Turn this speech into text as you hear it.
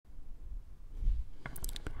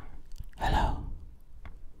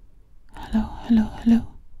hello, hello.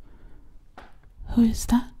 Who is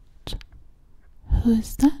that? Who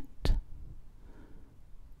is that?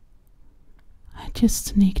 I just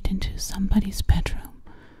sneaked into somebody's bedroom.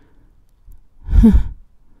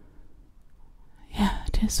 Yeah,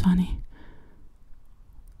 it is funny.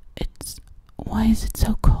 Why is it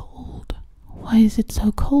so cold? Why is it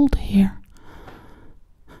so cold here?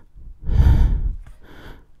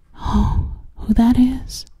 Oh, who that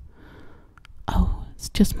is? Oh, it's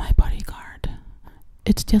just my bodyguard.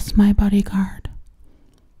 It's just my bodyguard.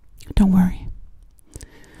 Don't worry.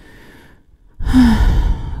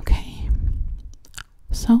 Okay.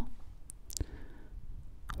 So,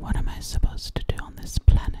 what am I supposed to do on this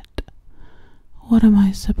planet? What am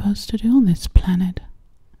I supposed to do on this planet?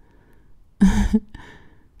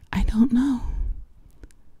 I don't know.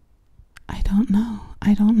 I don't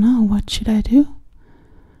know. What should I do?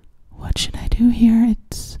 What should I do here?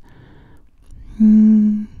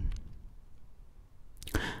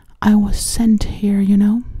 I was sent here, you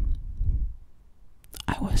know.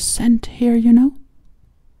 I was sent here, you know.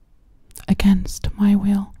 Against my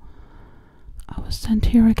will. I was sent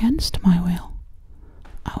here against my will.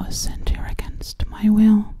 I was sent here against my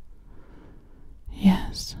will.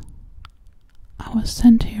 Yes. I was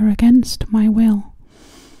sent here against my will.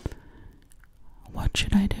 What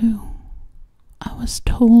should I do? I was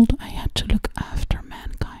told I had to look after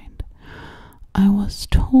mankind. I was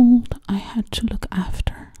told I had to look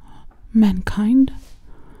after mankind.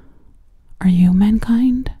 Are you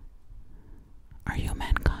mankind? Are you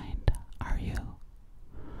mankind?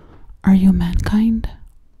 Are you mankind?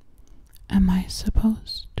 Am I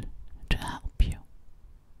supposed to help you?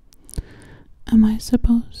 Am I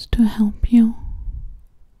supposed to help you?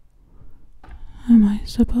 Am I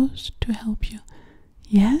supposed to help you?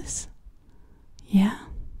 Yes? Yeah?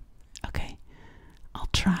 Okay. I'll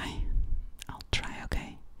try,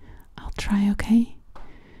 okay? I'll try, okay?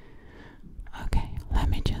 Okay, let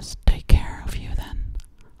me just take care of you then.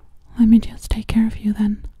 Let me just take care of you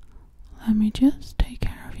then. Let me just take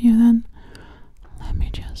care of you then. Let me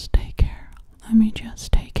just take care. Let me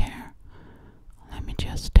just take care. Let me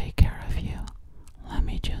just take care of you. Let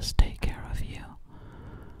me just take care of you.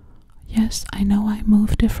 Yes, I know I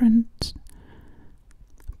move different.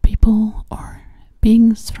 People or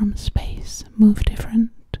beings from space move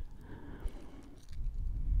different.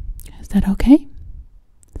 Is that okay?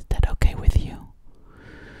 Is that okay with you?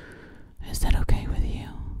 Is that okay with you?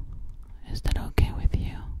 Is that okay with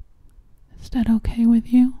you? Is that okay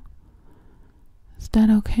with you? Is that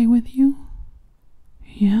okay with you?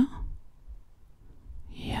 Yeah?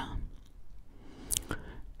 Yeah.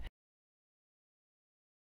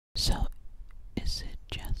 So, is it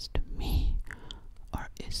just me? Or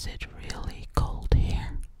is it really cold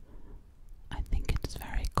here? I think it's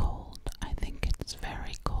very cold. I think it's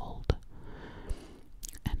very cold.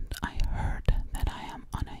 And I heard that I am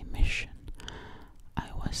on a mission. I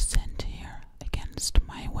was sent here against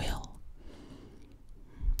my will.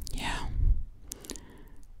 Yeah.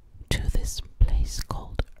 To this place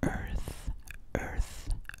called Earth. Earth,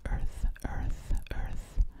 Earth, Earth,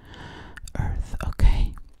 Earth, Earth,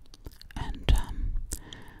 okay. And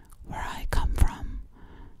where I come from,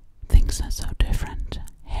 things are so different.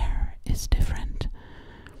 Hair is different.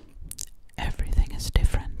 Everything is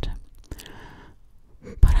different.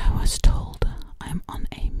 But I was told I'm on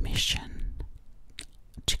a mission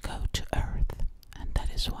to go to Earth, and that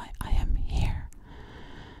is why I am here.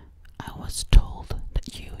 I was told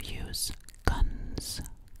that you use guns,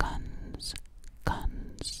 guns,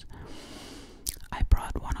 guns. I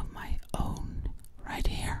brought one of my own right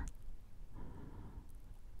here.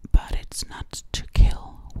 But it's not to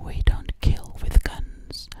kill. We don't kill with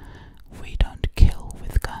guns. We don't kill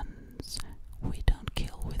with guns. We don't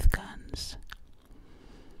kill with guns.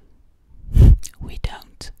 We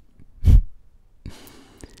don't.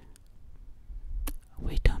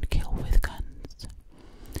 We don't kill with guns.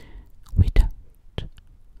 We don't.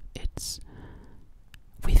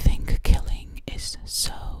 We think killing is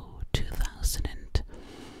so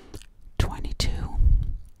 2022.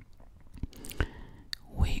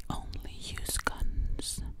 We only use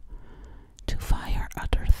guns. To fire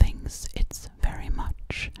other things, it's very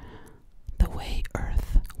much the way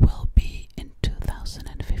Earth will be in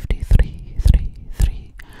 2053,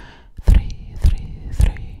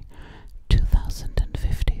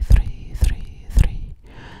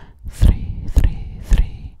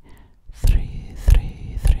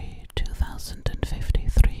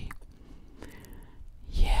 2053.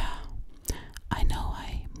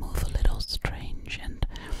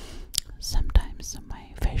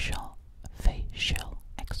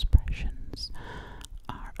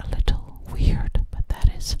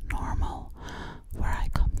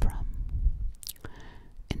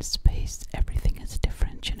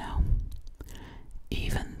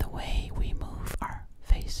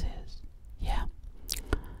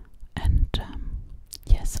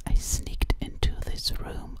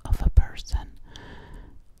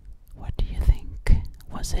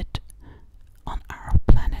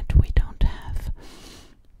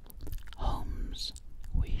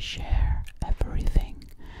 share everything,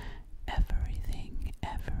 everything,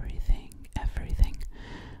 everything, everything.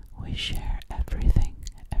 We share everything,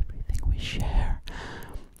 everything we share.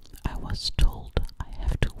 I was told I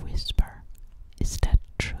have to whisper. Is that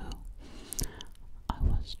true? I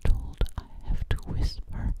was told I have to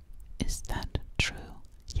whisper. Is that true?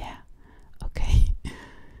 Yeah. Okay.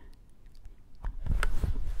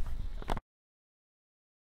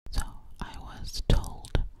 So I was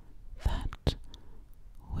told that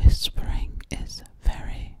whispering is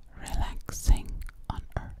very relaxing on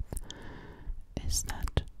earth. Is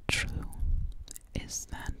that true? Is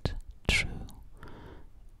that true?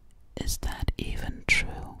 Is that even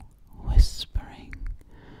true? Whispering,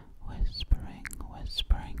 whispering,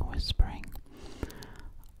 whispering, whispering.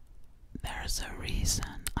 There's a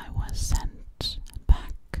reason I was sent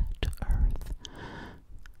back to Earth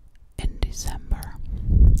in December,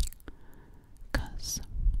 'cause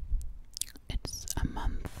it's a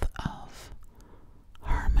month of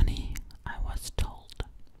harmony, I was told.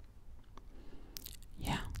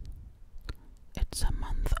 Yeah, it's a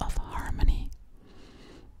month of harmony.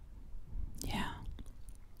 Yeah.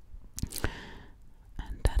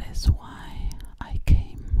 And that is why I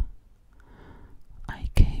came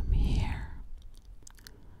here.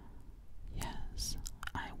 Yes,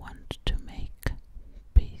 I want to make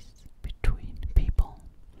peace between people.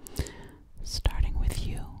 Starting with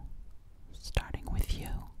you. Starting with you.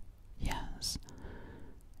 Yes.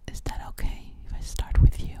 Is that okay if I start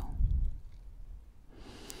with you?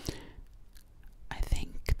 I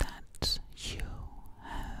think that you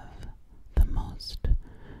have the most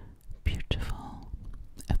beautiful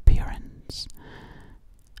appearance,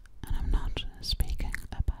 and I'm not speaking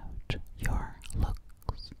about your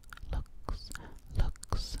looks,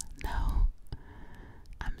 looks, no.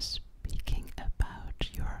 I'm speaking about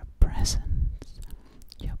your presence,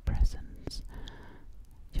 your presence,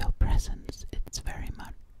 your presence. It's very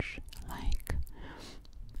much like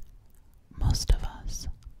most of us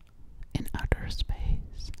in outer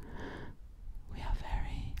space. We are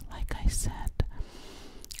very, like I said,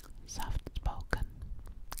 soft-spoken,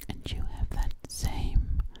 and you have that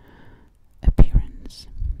same appearance.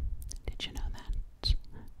 Did you know that?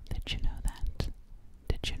 Did you know that?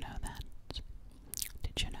 Did you know that?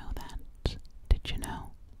 Did you know that? Did you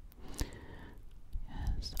know?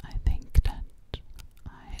 Yes, I think that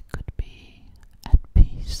I could be at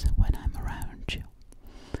peace when I'm around you.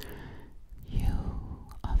 You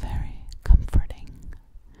are very comforting,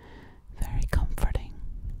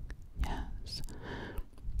 yes.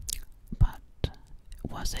 But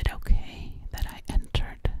was it okay that I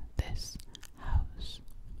entered this house?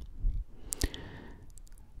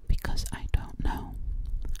 Because I